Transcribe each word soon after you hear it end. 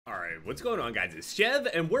Alright, what's going on, guys? It's Chev,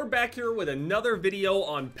 and we're back here with another video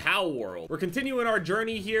on PALWORLD. We're continuing our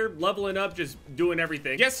journey here, leveling up, just doing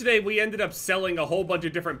everything. Yesterday, we ended up selling a whole bunch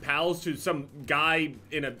of different pals to some guy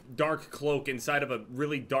in a dark cloak inside of a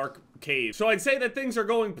really dark cave. So I'd say that things are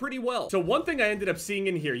going pretty well. So one thing I ended up seeing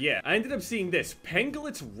in here, I ended up seeing this,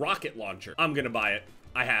 Pangolit's rocket launcher. I'm gonna buy it.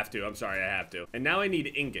 I have to. I'm sorry, I have to. And now I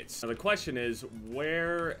need ingots. Now the question is,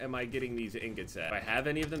 where am I getting these ingots at? Do I have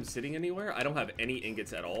any of them sitting anywhere? I don't have any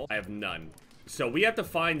ingots at all. I have none. So we have to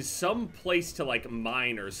find some place to like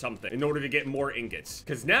mine or something in order to get more ingots.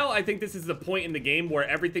 Because now I think this is the point in the game where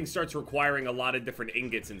everything starts requiring a lot of different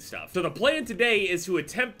ingots and stuff. So the plan today is to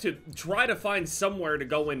attempt to try to find somewhere to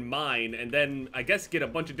go and mine, and then I guess get a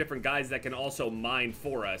bunch of different guys that can also mine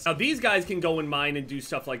for us. Now these guys can go and mine and do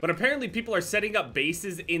stuff like, but apparently people are setting up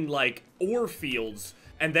bases in like ore fields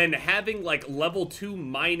and then having like level 2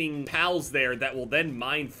 mining pals there that will then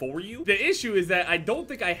mine for you. The issue is that I don't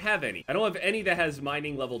think I have any. I don't have any that has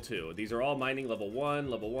mining level 2. These are all mining level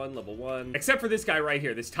 1, level 1, level 1. Except for this guy right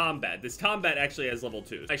here, this Tombat. This Tombat actually has level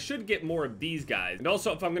 2. I should get more of these guys. And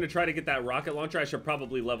also, if I'm gonna try to get that rocket launcher, I should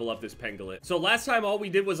probably level up this Pangolit. So last time, all we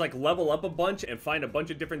did was like level up a bunch and find a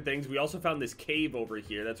bunch of different things. We also found this cave over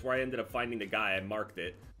here. That's where I ended up finding the guy. I marked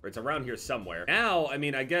it. Or it's around here somewhere. Now, I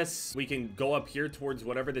mean, I guess we can go up here towards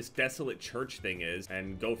whatever this desolate church thing is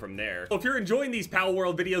and go from there. So if you're enjoying these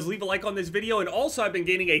PALWORLD videos, leave a like on this video. And also, I've been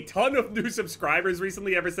gaining a ton of new subscribers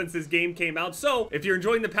recently ever since this game came out. So if you're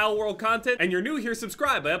enjoying the PALWORLD content and you're new here,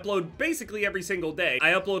 subscribe. I upload basically every single day.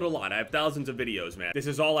 I upload a lot. I have thousands of videos, man. This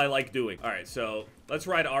is all I like doing. All right, so let's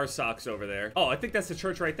ride our socks over there. Oh, I think that's the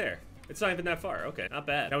church right there. It's not even that far. Okay, not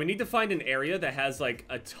bad. Now we need to find an area that has like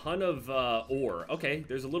a ton of ore. Okay,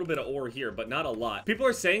 there's a little bit of ore here, but not a lot. People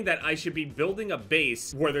are saying that I should be building a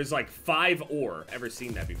base where there's like 5 ore. Ever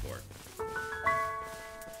seen that before?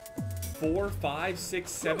 4, 5,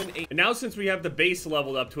 6, 7, 8. And now since we have the base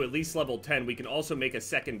leveled up to at least level 10, we can also make a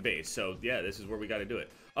second base. So yeah, this is where we got to do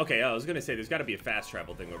it. Okay, I was gonna say, there's gotta be a fast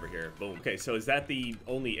travel thing over here. Boom. Okay, so is that the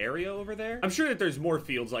only area over there? I'm sure that there's more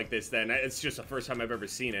fields like this then. It's just the first time I've ever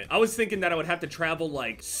seen it. I was thinking that I would have to travel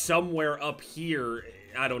like somewhere up here.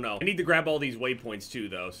 I don't know. I need to grab all these waypoints too,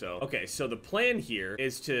 though, so. Okay, so the plan here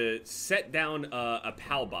is to set down a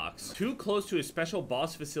PAL box. Too close to a special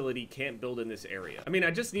boss facility, can't build in this area. I mean,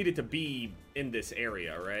 I just need it to be in this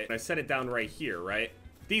area, right? And I set it down right here, right?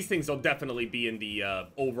 These things will definitely be in the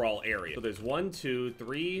overall area. So there's 1, 2,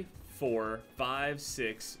 3, 4, 5,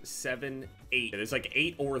 6, 7, 8. There's like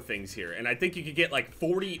 8 ore things here, and I think you could get like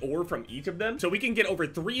 40 ore from each of them. So we can get over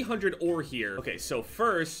 300 ore here. Okay, so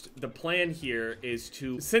first, the plan here is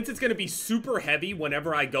to, since it's gonna be super heavy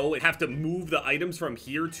whenever I go and have to move the items from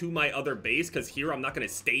here to my other base, because here I'm not gonna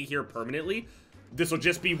stay here permanently. This will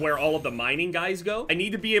just be where all of the mining guys go. I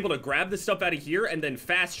need to be able to grab the stuff out of here and then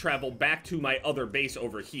fast travel back to my other base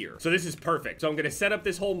over here. So this is perfect. So I'm gonna set up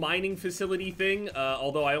this whole mining facility thing,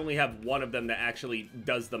 although I only have one of them that actually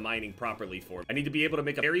does the mining properly for me. I need to be able to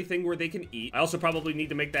make a dairy thing where they can eat. I also probably need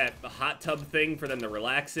to make that hot tub thing for them to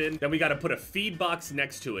relax in. Then we gotta put a feed box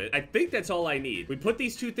next to it. I think that's all I need. We put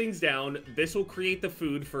these 2 things down. This will create the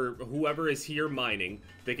food for whoever is here mining.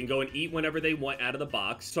 They can go and eat whenever they want out of the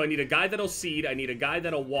box. So I need a guy that'll seed. I need a guy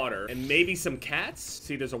that'll water, and maybe some cats.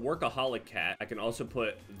 See, there's a workaholic cat. I can also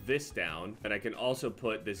put this down, and I can also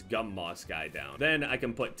put this gum moss guy down. Then I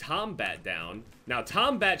can put Tombat down. Now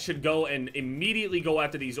Tombat should go and immediately go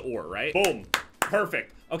after these ore, right? Boom.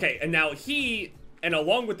 Perfect. Okay, and now he, and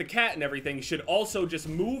along with the cat and everything, should also just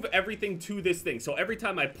move everything to this thing. So every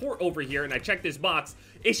time I port over here and I check this box,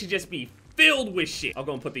 it should just be filled with shit. I'll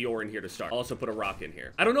go and put the ore in here to start. I'll also put a rock in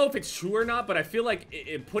here. I don't know if it's true or not, but I feel like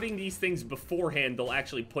putting these things beforehand, they'll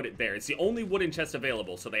actually put it there. It's the only wooden chest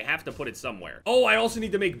available, so they have to put it somewhere. Oh, I also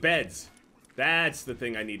need to make beds. That's the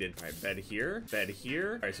thing I needed. All right, bed here, bed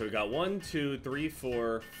here. All right, so we got 1, 2, 3,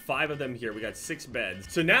 4, 5 of them here. We got 6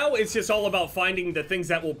 beds. So now it's just all about finding the things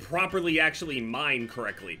that will properly actually mine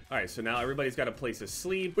correctly. All right, so now everybody's got a place to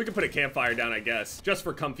sleep. We can put a campfire down, I guess, just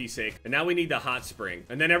for comfy sake. And now we need the hot spring.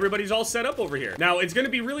 And then everybody's all set up over here. Now, it's gonna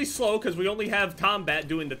be really slow because we only have Tombat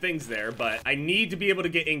doing the things there, but I need to be able to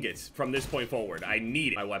get ingots from this point forward. I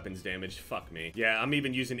need it. My weapon's damaged. Fuck me. Yeah, I'm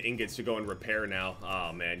even using ingots to go and repair now.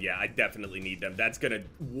 Oh, man. Yeah, I definitely need them. That's gonna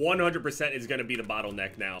 100% is gonna be the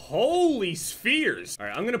bottleneck now. Holy spheres. All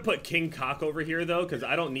right, I'm gonna put King Cock over here though, because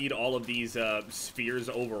I don't need all of these spheres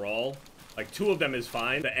overall. Like 2 of them is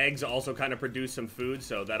fine. The eggs also kind of produce some food,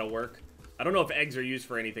 so that'll work. I don't know if eggs are used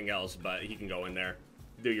for anything else, but he can go in there.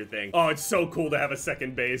 Do your thing. Oh, it's so cool to have a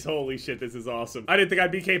second base. Holy shit, this is awesome. I didn't think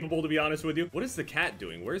I'd be capable, to be honest with you. What is the cat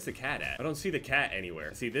doing? Where's the cat at? I don't see the cat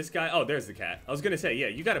anywhere. See this guy? Oh, there's the cat. I was gonna say, yeah,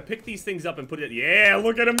 you gotta pick these things up and put it. Yeah,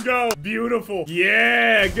 look at him go. Beautiful.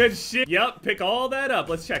 Yeah, good shit. Yep, pick all that up.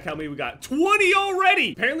 Let's check how many we got. 20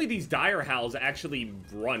 already. Apparently these dire howls actually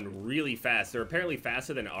run really fast. They're apparently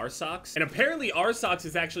faster than our socks. And apparently our socks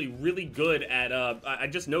is actually really good at, I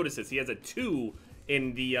just noticed this. He has a 2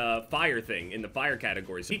 in the fire thing, in the fire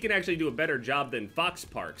category. So he can actually do a better job than Fox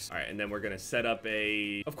Parks. All right, and then we're gonna set up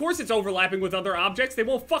a... Of course it's overlapping with other objects. They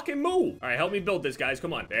won't fucking move. All right, help me build this, guys.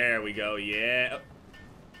 Come on. There we go. Yeah.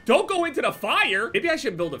 Don't go into the fire. Maybe I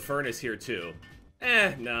should build a furnace here too.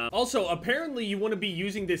 No. Also, apparently you want to be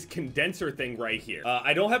using this condenser thing right here.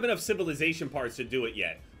 I don't have enough civilization parts to do it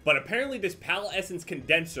yet. But apparently this PAL Essence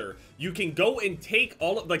condenser, you can go and take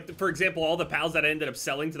all of, like, for example, all the PALs that I ended up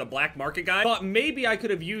selling to the black market guy. But maybe I could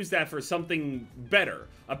have used that for something better.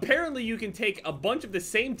 Apparently you can take a bunch of the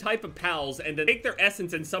same type of PALs and then take their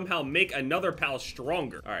essence and somehow make another PAL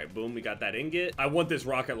stronger. All right, boom, we got that ingot. I want this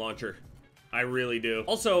rocket launcher. I really do.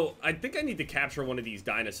 Also, I think I need to capture one of these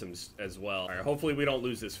dinosaurs as well. All right, hopefully we don't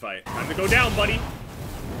lose this fight. Time to go down, buddy.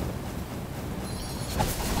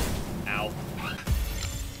 Ow.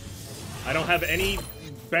 I don't have any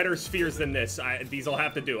better spheres than this. These will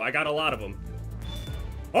have to do. I got a lot of them.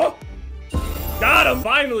 Oh! Got him!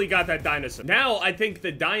 Finally got that dinosaur. Now, I think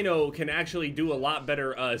the dino can actually do a lot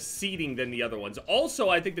better seeding than the other ones. Also,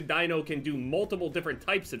 I think the dino can do multiple different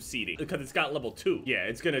types of seeding because it's got level 2. Yeah,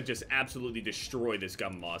 it's gonna just absolutely destroy this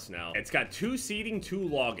gum moss now. It's got 2 seeding, 2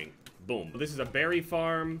 logging. Boom. This is a berry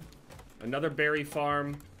farm. Another berry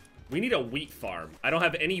farm. We need a wheat farm. I don't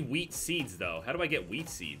have any wheat seeds, though. How do I get wheat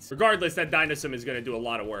seeds? Regardless, that dinosaur is going to do a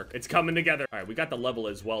lot of work. It's coming together. All right, we got the level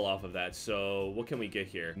as well off of that. So what can we get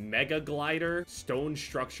here? Mega glider, stone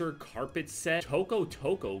structure, carpet set, Toko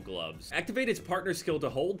Toko gloves. Activate its partner skill to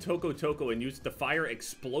hold Toko Toko and use it to fire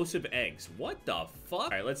explosive eggs. What the fuck? All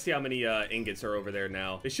right, let's see how many ingots are over there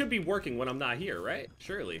now. They should be working when I'm not here, right?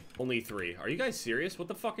 Surely. Only 3. Are you guys serious? What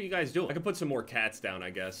the fuck are you guys doing? I can put some more cats down, I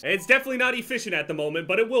guess. It's definitely not efficient at the moment,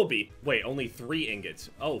 but it will be. Wait, only 3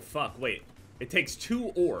 ingots. Oh, fuck. Wait. It takes 2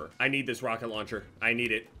 ore. I need this rocket launcher. I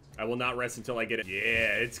need it. I will not rest until I get it.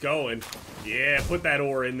 Yeah, it's going. Yeah, put that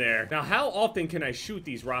ore in there. Now, how often can I shoot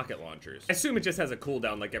these rocket launchers? I assume it just has a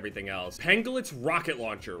cooldown like everything else. Pangolit's rocket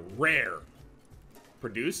launcher. Rare.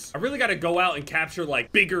 Produce. I really got to go out and capture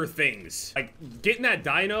like bigger things. Like getting that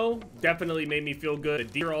dino definitely made me feel good. The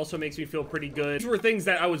deer also makes me feel pretty good. These were things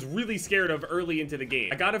that I was really scared of early into the game.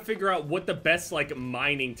 I got to figure out what the best like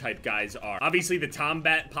mining type guys are. Obviously the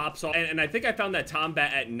Tombat pops off and I think I found that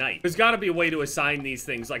Tombat at night. There's got to be a way to assign these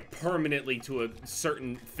things like permanently to a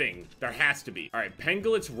certain thing. There has to be. All right,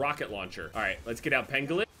 Pangolit's rocket launcher. All right, let's get out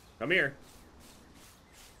Pangolit. Come here.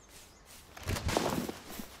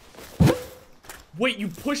 Wait, you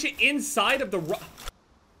push it inside of the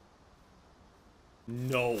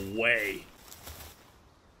No way.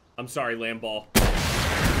 I'm sorry, Lamball.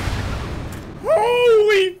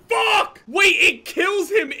 Holy fuck! Wait, it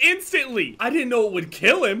kills him instantly! I didn't know it would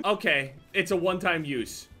kill him. Okay, it's a one-time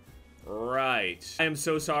use. Right. I am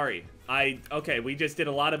so sorry. Okay, we just did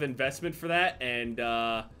a lot of investment for that, and,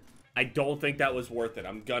 I don't think that was worth it.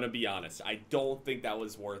 I'm gonna be honest. I don't think that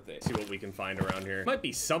was worth it. Let's see what we can find around here. Might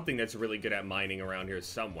be something that's really good at mining around here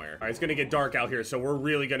somewhere. All right, it's gonna get dark out here, so we're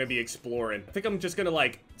really gonna be exploring. I think I'm just gonna,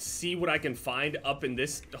 like, see what I can find up in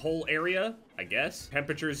this whole area, I guess.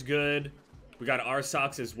 Temperature's good. We got our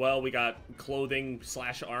socks as well. We got clothing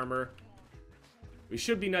 / armor. We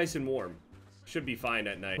should be nice and warm. Should be fine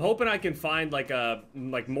at night. I'm hoping I can find like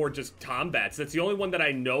more just Tombats. That's the only one that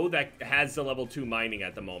I know that has the level 2 mining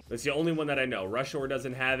at the moment. That's the only one that I know. Rushore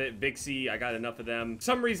doesn't have it. Vixie, I got enough of them. For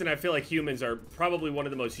some reason I feel like humans are probably one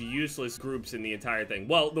of the most useless groups in the entire thing.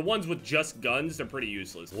 Well, the ones with just guns, they're pretty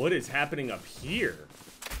useless. What is happening up here?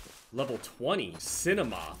 Level 20.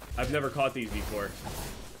 Cinema. I've never caught these before.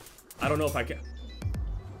 I don't know if I can.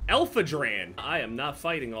 Alphadran. I am not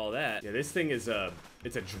fighting all that. Yeah, this thing is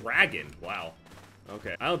it's a dragon. Wow.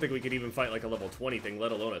 Okay. I don't think we could even fight like a level 20 thing,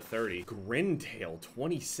 let alone a 30. Grintail,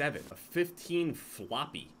 27. A 15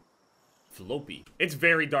 floppy. Floppy. It's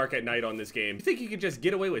very dark at night on this game. You think you could just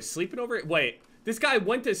get away with sleeping over it? Wait, this guy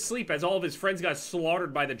went to sleep as all of his friends got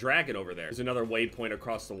slaughtered by the dragon over there. There's another waypoint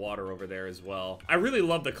across the water over there as well. I really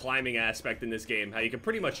love the climbing aspect in this game. How you can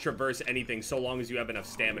pretty much traverse anything so long as you have enough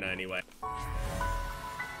stamina anyway.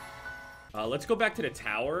 Let's go back to the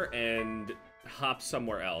tower and hop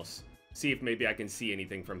somewhere else. See if maybe I can see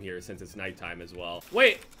anything from here since it's nighttime as well.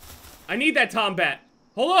 Wait, I need that Tombat.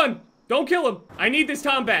 Hold on, don't kill him. I need this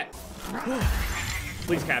Tombat.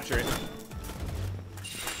 Please capture it.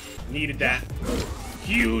 Needed that.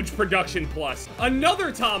 Huge production plus.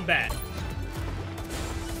 Another Tombat.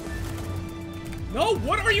 No,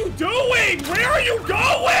 what are you doing? Where are you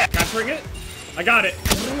going? Capturing it. I got it.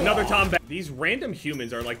 Another Tombat. These random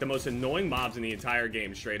humans are like the most annoying mobs in the entire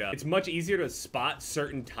game, straight up. It's much easier to spot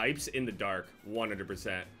certain types in the dark,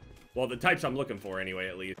 100%. Well, the types I'm looking for anyway,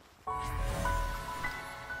 at least.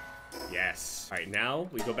 Yes. All right, now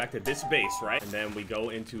we go back to this base, right? And then we go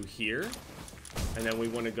into here. And then we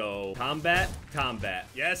want to go combat.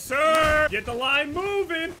 Yes, sir! Get the line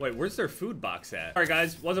moving! Wait, where's their food box at? All right,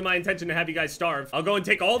 guys. Wasn't my intention to have you guys starve. I'll go and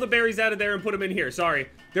take all the berries out of there and put them in here. Sorry.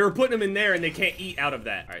 They were putting them in there and they can't eat out of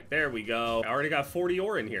that. All right, there we go. I already got 40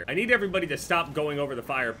 ore in here. I need everybody to stop going over the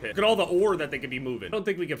fire pit. Look at all the ore that they could be moving. I don't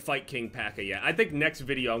think we can fight King P.A.K.A. yet. I think next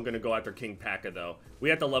video I'm going to go after King P.A.K.A. though. We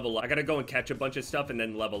have to level up. I got to go and catch a bunch of stuff and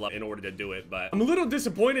then level up in order to do it. But I'm a little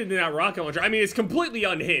disappointed in that rocket launcher. I mean, it's completely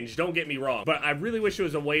unhinged. Don't get me wrong. But I really wish there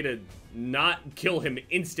was a way to not kill him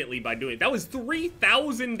instantly by doing it. That was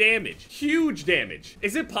 3,000 damage. Huge damage.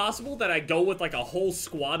 Is it possible that I go with like a whole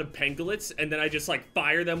squad of pangolins and then I just like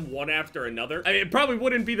fire them one after another? I mean, it probably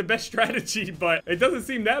wouldn't be the best strategy, but it doesn't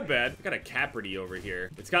seem that bad. I got a Capridy over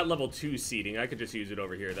here. It's got level 2 seating. I could just use it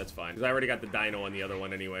over here. That's fine. Because I already got the dino on the other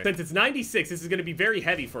one anyway. Since it's 96, this is going to be very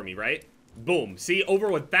heavy for me, right? Boom. See? Over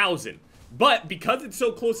 1,000. But because it's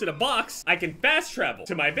so close to the box, I can fast travel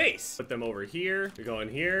to my base. Put them over here. We go in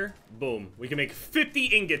here. Boom. We can make 50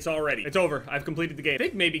 ingots already. It's over. I've completed the game. I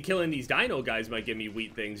think maybe killing these dino guys might give me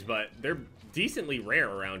wheat things, but they're decently rare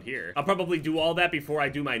around here. I'll probably do all that before I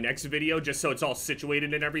do my next video, just so it's all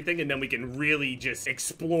situated and everything, and then we can really just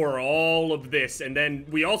explore all of this. And then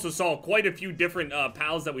we also saw quite a few different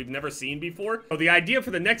pals that we've never seen before. So the idea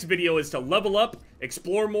for the next video is to level up,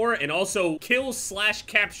 explore more, and also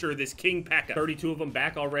kill/capture this King P.A.K.A. 32 of them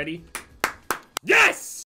back already. Yes!